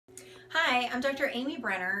Hi, I'm Dr. Amy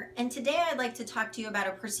Brenner, and today I'd like to talk to you about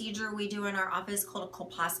a procedure we do in our office called a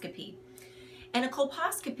colposcopy. And a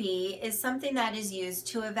colposcopy is something that is used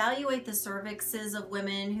to evaluate the cervixes of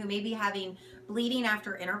women who may be having bleeding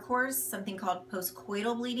after intercourse, something called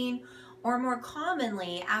postcoital bleeding, or more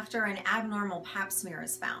commonly after an abnormal pap smear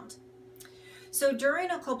is found. So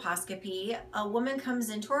during a colposcopy, a woman comes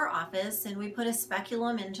into our office and we put a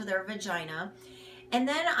speculum into their vagina. And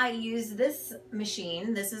then I use this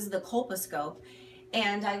machine, this is the colposcope,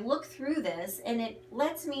 and I look through this and it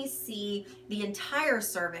lets me see the entire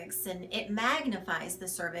cervix and it magnifies the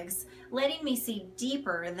cervix, letting me see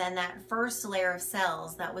deeper than that first layer of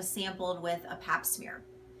cells that was sampled with a pap smear.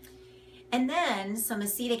 And then some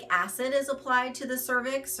acetic acid is applied to the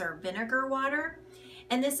cervix, or vinegar water.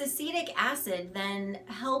 And this acetic acid then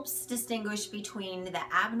helps distinguish between the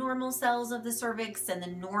abnormal cells of the cervix and the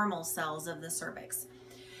normal cells of the cervix.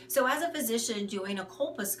 So as a physician doing a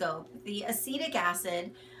colposcope, the acetic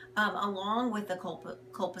acid along with the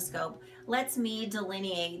colposcope lets me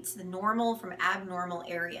delineate the normal from abnormal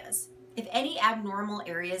areas. If any abnormal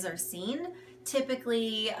areas are seen,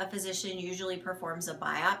 typically a physician usually performs a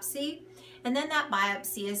biopsy, and then that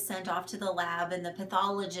biopsy is sent off to the lab and the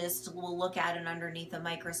pathologist will look at it underneath a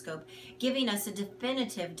microscope, giving us a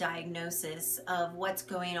definitive diagnosis of what's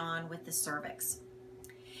going on with the cervix.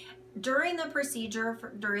 During the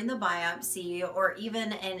procedure, during the biopsy, or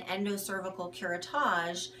even an endocervical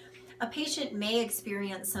curettage, a patient may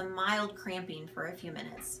experience some mild cramping for a few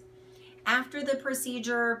minutes. After the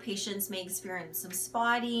procedure, patients may experience some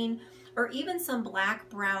spotting or even some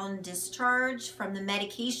black-brown discharge from the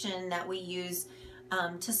medication that we use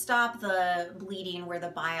to stop the bleeding where the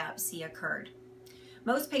biopsy occurred.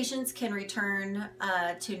 Most patients can return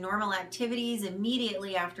to normal activities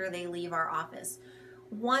immediately after they leave our office.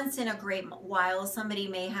 Once in a great while, somebody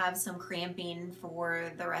may have some cramping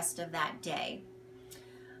for the rest of that day.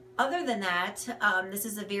 Other than that, this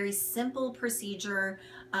is a very simple procedure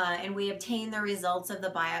and we obtain the results of the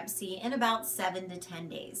biopsy in about 7 to 10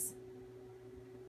 days.